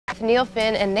with Neil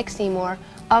Finn and Nick Seymour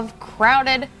of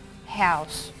Crowded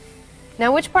House.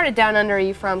 Now, which part of Down Under are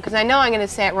you from? Because I know I'm going to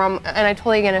say it wrong, and I'm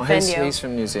totally going to offend you. He's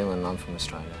from New Zealand, I'm from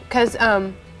Australia. Because,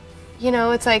 you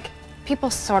know, it's like people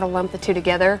sort of lump the two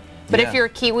together. But if you're a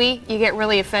Kiwi, you get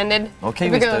really offended. Well,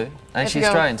 Kiwis do. Actually,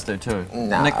 Australians do too.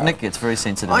 No. Nick gets very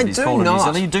sensitive. I He's do called not. New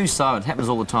Zealand. You do so. It happens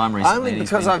all the time recently. Only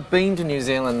because I've been to New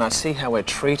Zealand and I see how we're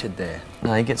treated there.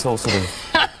 No, he gets all sort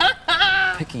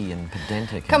of picky and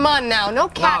pedantic. Come on now, no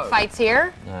cat fights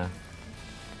here. No.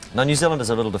 No, New Zealanders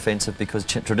are a little defensive because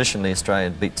traditionally Australia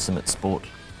beats them at sport,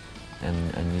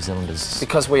 and New Zealanders...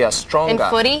 Because we are stronger. In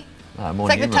footy? More it's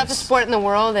like numerous. the toughest sport in the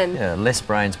world, and... Yeah, less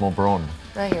brains, more brawn.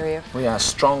 I hear you. We are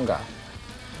stronger.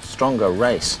 Stronger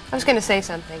race. I was going to say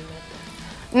something.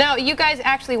 But... Now, you guys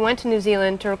actually went to New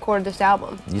Zealand to record this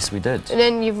album. Yes, we did. And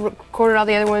then you've recorded all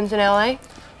the other ones in LA?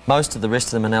 Most of the rest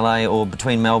of them in LA or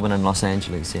between Melbourne and Los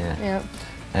Angeles, yeah. Yeah.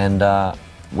 And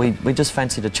we just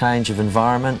fancied a change of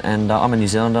environment, and I'm a New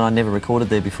Zealander and I never recorded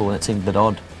there before, and it seemed a bit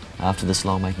odd after this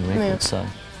long making records. Yeah.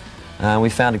 So we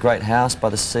found a great house by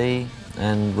the sea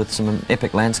and with some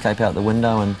epic landscape out the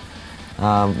window and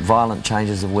violent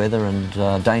changes of weather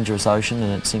and dangerous ocean,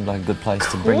 and it seemed like a good place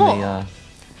to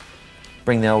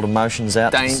bring the old emotions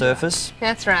out to the surface.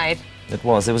 That's right. It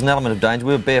was. There was an element of danger.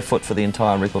 We were barefoot for the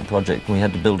entire record project and we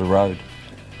had to build a road.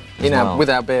 With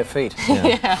our bare feet.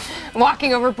 Yeah.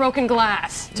 Walking over broken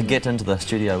glass. To get into the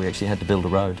studio, we actually had to build a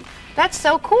road. That's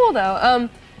so cool, though.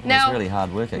 It was really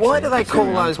hard work, actually. Why do they call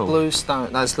those blue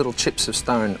stone, those little chips of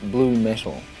stone, blue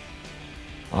metal?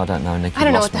 I don't know, Nick. I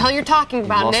don't know what the hell you're talking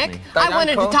about, Nick. I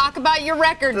wanted to talk about your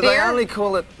record, dear. Do they only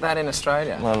call it that in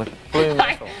Australia? Well, blue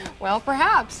metal. Well,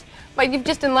 perhaps. But you've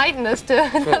just enlightened us to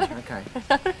another... Okay.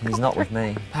 He's not with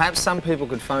me. Perhaps some people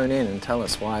could phone in and tell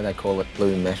us why they call it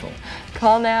blue metal.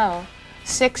 Call now.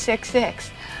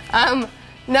 666.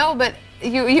 No, but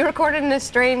you recorded in a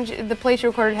strange... The place you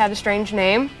recorded had a strange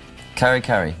name. Carry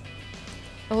Carry.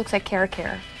 It looks like Care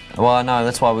Care. Well, no,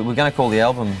 that's why we were going to call the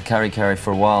album Carry Carry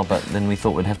for a while, but then we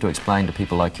thought we'd have to explain to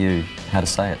people like you how to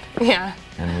say it. Yeah.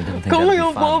 And we didn't think that would be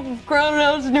fun. Coming off Crowded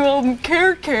House's new album,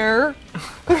 Care Care.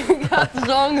 We got the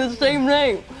song of the same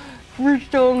name.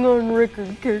 First song on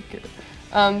record, Care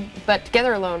Care. But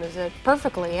Together Alone is a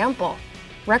perfectly ample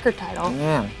record title.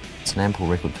 Yeah. It's an ample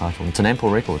record title. It's an ample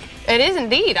record. It is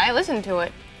indeed. I listened to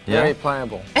it. Yeah. Very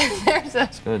playable.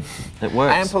 It's good. It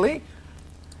works. Amply?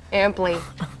 Amply.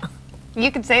 You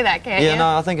could say that, can't you? Yeah,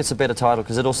 no, I think it's a better title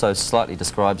because it also slightly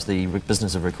describes the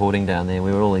business of recording down there.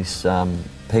 We were all these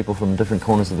people from different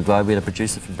corners of the globe. We had a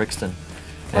producer from Brixton.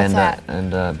 What's that?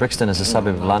 And Brixton is a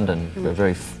suburb of London, a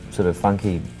very sort of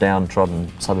funky, downtrodden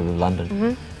suburb of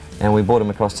London. And we brought him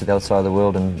across to the other side of the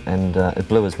world, and it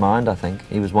blew his mind, I think.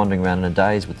 He was wandering around in a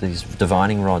daze with these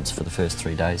divining rods for the first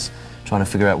 3 days, trying to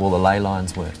figure out where all the ley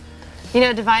lines were. You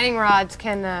know, divining rods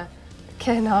can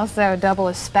also double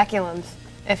as speculums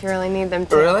if you really need them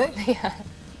to. Really? Yeah.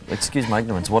 Excuse my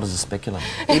ignorance, what is a speculum?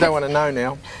 You don't want to know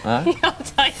now. Huh? I'll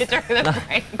tell you during the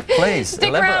break. Please,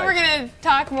 Stick around, we're going to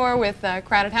talk more with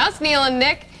Crowded House, Neil and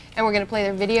Nick, and we're going to play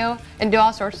their video and do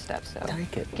all sorts of stuff, so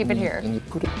keep it here. And you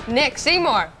put it... Nick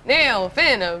Seymour, Neil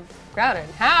Finn of Crowded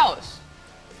House.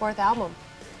 4th album.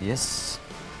 Yes.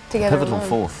 Together Pivotal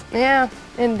alone. 4th. Yeah,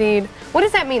 indeed. What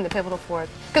does that mean, the pivotal 4th?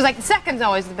 Because, like, the second's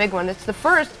always the big one. It's the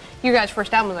first, you guys'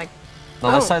 first album was like,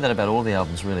 Well, they say that about all the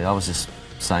albums, really. I was just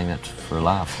saying that for a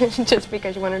laugh. Just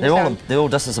because you wanted to sound... They're all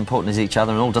just as important as each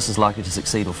other and all just as likely to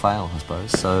succeed or fail, I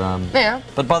suppose. So, yeah.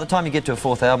 But by the time you get to a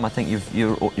 4th album, I think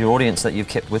your audience that you've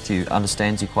kept with you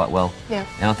understands you quite well. Yeah.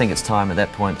 And I think it's time at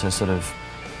that point to sort of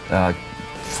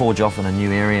forge off in a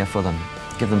new area for them.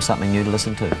 Give them something new to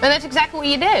listen to. And that's exactly what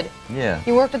you did. Yeah.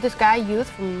 You worked with this guy, Youth,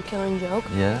 from Killing Joke.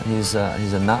 Yeah, he's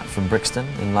a nut from Brixton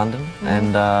in London.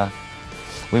 And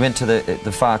we went to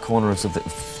the far corner of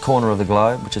the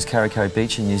globe, which is Carry Carry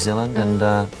Beach in New Zealand,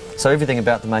 and so everything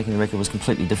about the making of the record was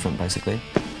completely different, basically,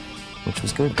 which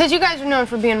was good. Because you guys are known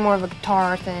for being more of a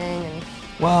guitar thing, and...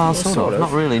 Well, sort of.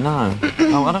 Not really, no.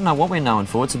 Oh, I don't know what we're known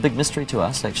for. It's a big mystery to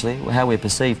us, actually, how we're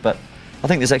perceived, but I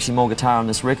think there's actually more guitar on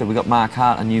this record. We've got Mark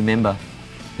Hart, a new member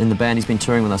in the band. He's been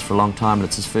touring with us for a long time, but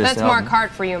it's his first album. That's Mark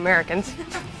Hart for you Americans.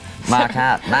 Mark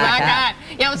Hart. Mark Hart.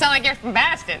 You don't sound like you're from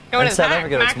Boston. In South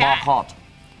Africa, it's Mark Hart.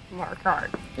 Mark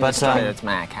Hart. But it's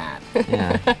Mark Hart.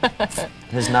 Yeah.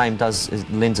 His name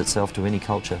lends itself to any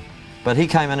culture. But he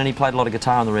came in and he played a lot of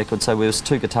guitar on the record, so there was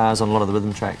 2 guitars on a lot of the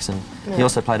rhythm tracks, and he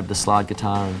also played a bit of slide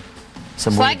guitar and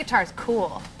some slide guitar's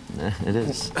cool. It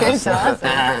is. It's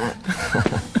awesome.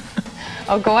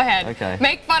 Oh, go ahead. Okay.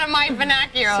 Make fun of my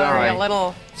vernacular Sorry. a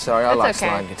little. Sorry, I That's like okay.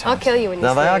 slide guitars. I'll kill you when you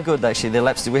No, they are sleep. good actually. They're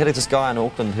lap steel. We had this guy in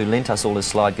Auckland who lent us all his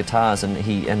slide guitars,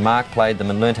 and Mark played them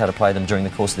and learned how to play them during the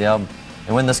course of the album.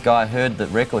 And when this guy heard the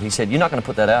record, he said, "You're not going to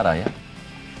put that out, are you?"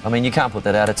 I mean, you can't put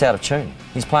that out. It's out of tune.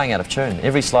 He's playing out of tune.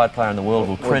 Every slide player in the world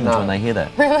will cringe know. when they hear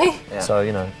that. Really? Yeah. So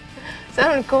you know,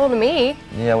 Sounded cool to me.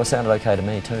 yeah, well, it sounded okay to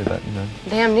me too, but you know.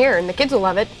 Damn near, and the kids will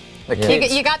love it. The Yeah.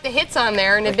 kids. You got the hits on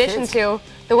there in The addition kids. to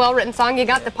the well-written song. You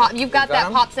got the pop. You've got got that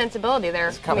 'em? pop sensibility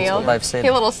there, coming Neil. That's what they've said.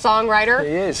 You little songwriter.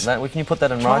 He is. Can you put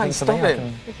that in Try writing and for me? stop I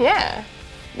him. can, Yeah,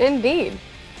 indeed.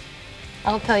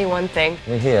 I'll tell you one thing.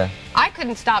 we're here. I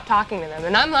couldn't stop talking to them,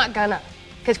 and I'm not gonna.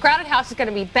 Because Crowded House is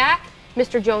gonna be back.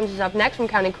 Mr. Jones is up next from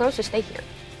Counting Crows, so stay here.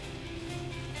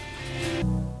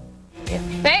 Yeah.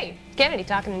 Hey, Kennedy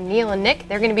talking to Neil and Nick.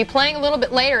 They're gonna be playing a little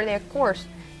bit later. They, of course,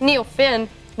 Neil Finn,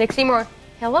 Nick Seymour,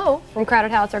 hello, from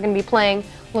Crowded House are gonna be playing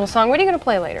a little song. What are you gonna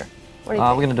play later? What do you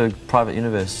think? We're going to do Private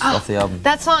Universe off the album.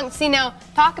 That song, see now,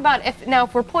 talk about,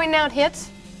 if we're pointing out hits,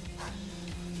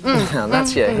 Now,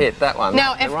 that's your hit, that one.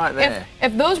 now They're if, right there.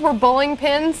 if those were bowling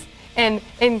pins and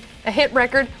a hit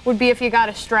record would be if you got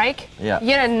a strike, Yeah.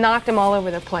 you'd have knocked them all over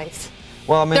the place.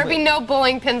 Well, I mean, There'd be no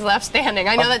bowling pins left standing.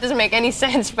 I know that doesn't make any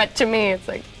sense, but to me it's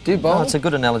like, Do you bowl? no, it's a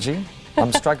good analogy.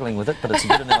 I'm struggling with it, but it's a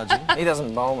good analogy. He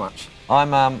doesn't bowl much. We've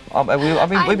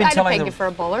been I'd telling peg them. you for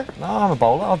a bowler. No, I'm a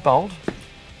bowler. I've bowled.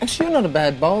 Actually, you're not a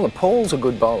bad bowler. Paul's a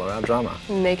good bowler, our drummer.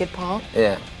 Naked Paul.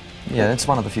 Yeah. Yeah, that's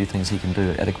one of the few things he can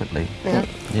do adequately. Yeah.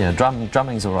 Yeah,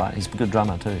 drumming's all right. He's a good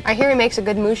drummer too. I hear he makes a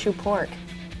good mushu pork.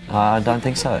 I don't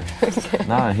think so.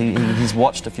 No, he's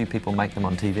watched a few people make them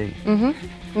on TV,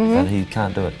 but he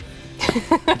can't do it.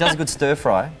 He does a good stir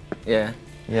fry. Yeah.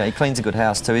 Yeah, he cleans a good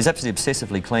house too. He's absolutely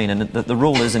obsessively clean, and the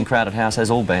rule is in Crowded House, as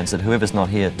all bands, that whoever's not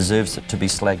here deserves to be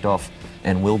slagged off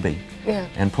and will be. Yeah.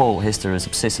 And Paul Hester is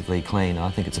obsessively clean. I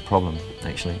think it's a problem,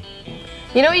 actually.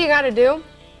 You know what you gotta do?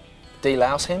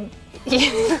 Delouse him?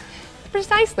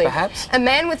 Precisely. Perhaps. A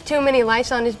man with too many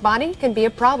lice on his body can be a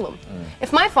problem.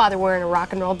 If my father were in a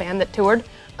rock and roll band that toured,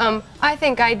 I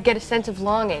think I'd get a sense of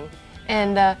longing,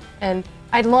 and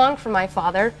I'd long for my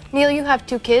father. Neil, you have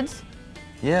 2 kids.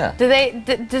 Yeah. Do they?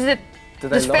 Does it? Do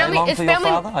does they They long is for your family?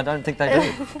 father? I don't think they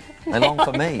do. They long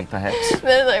for me, perhaps.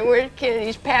 They're like, where's kid?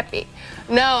 He's Pappy.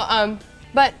 No,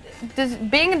 but does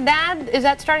being a dad, is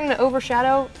that starting to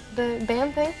overshadow the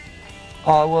band thing?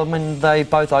 Oh, well, I mean, they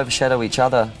both overshadow each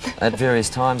other at various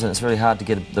times, and it's really hard to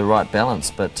get the right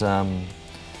balance. But,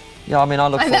 yeah, I mean, I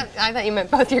look for... I thought you meant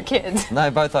both your kids. They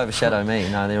both overshadow me.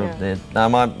 No, they're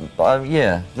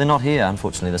not here,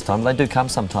 unfortunately, this time. They do come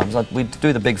sometimes. We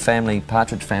do the big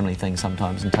Partridge family thing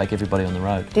sometimes and take everybody on the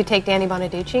road. Do you take Danny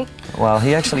Bonaducci? Well,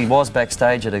 he actually was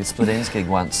backstage at a Split Ends gig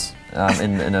once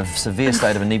in a severe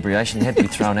state of inebriation. He had to be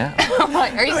thrown out.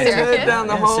 Are you heard serious? down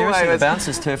the Yeah, hallway. seriously, the was-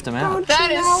 bouncers turfed him out.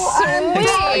 That is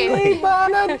sweet.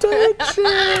 Bonaducci.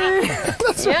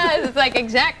 Yeah, it's like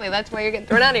exactly. That's why you're getting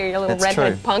thrown out of here, you little That's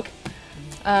redhead true. punk.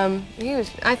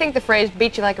 I think the phrase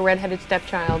 "beat you like a redheaded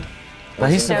stepchild." But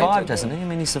he Sounds survived, so hasn't he? I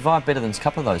mean, he survived better than a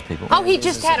couple of those people. Oh, he he's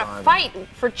just a had a survivor. fight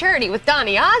for charity with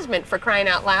Donny Osmond, for crying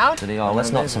out loud. Did he? Oh,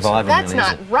 that's not there's a surviving, That's really,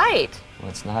 is not it? right. Well,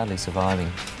 it's hardly surviving.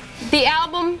 The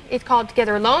album is called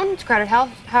Together Alone. It's Crowded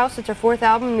House. It's our 4th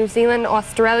album. New Zealand,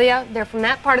 Australia. They're from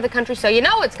that part of the country, so you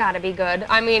know it's got to be good.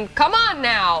 I mean, come on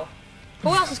now. Who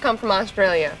else has come from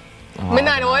Australia? Oh,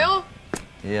 Midnight I don't know. Oil?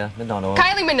 Yeah, Midnight Oil.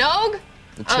 Kylie Minogue?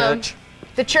 The Church.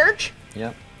 The Church?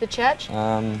 Yep. The Church?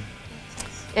 Um,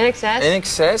 In Excess? In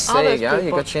Excess, All there you those go. You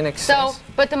people. got your In Excess. So,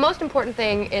 but the most important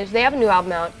thing is they have a new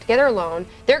album out, Together Alone.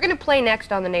 They're going to play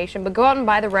next on The Nation, but go out and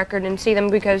buy the record and see them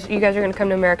because you guys are going to come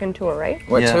to American tour, right?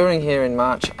 We're Yeah. touring here in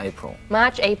March, April.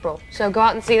 March, April. So go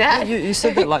out and see that. you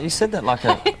said that like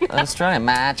an Australian.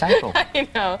 March, April. You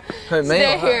know. Who, me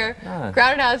Stay or her? here. No.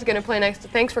 Crowded House is going to play next.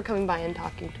 Thanks for coming by and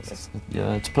talking to us.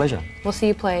 Yeah, it's a pleasure. We'll see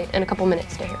you play in a couple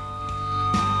minutes. Stay here.